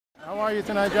are you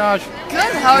tonight, Josh?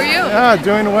 Good, how are you? Yeah,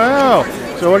 doing well.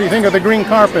 So what do you think of the green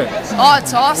carpet? Oh,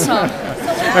 it's awesome.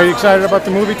 Are you excited about the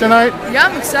movie tonight? Yeah,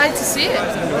 I'm excited to see it.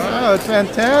 Wow, that's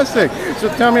fantastic. So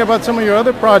tell me about some of your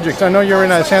other projects. I know you're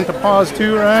in Santa Paws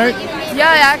too, right?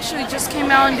 Yeah, it actually just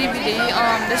came out on DVD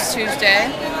this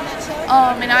Tuesday.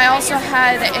 And I also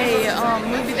had a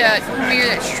movie that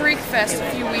premiered at Shriek Fest a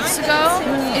few weeks ago,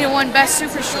 and it won Best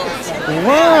Super Short.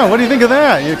 Wow, what do you think of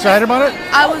that? You excited about it?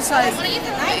 I was like,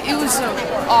 it was an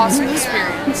awesome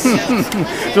experience.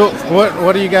 So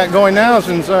what do you got going now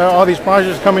since all these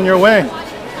projects coming your way?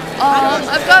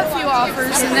 I've got a few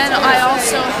offers, and then I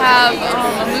also have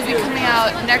a movie coming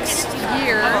out next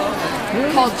year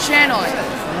called Channeling.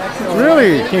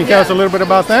 Really? Can you tell us a little bit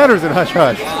about that, or is it hush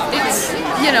hush? It's,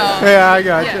 you know. Yeah, I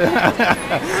got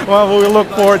you. Well, we'll look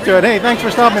forward to it. Hey, thanks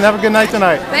for stopping. Have a good night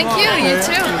tonight. Thank you. You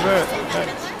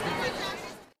too.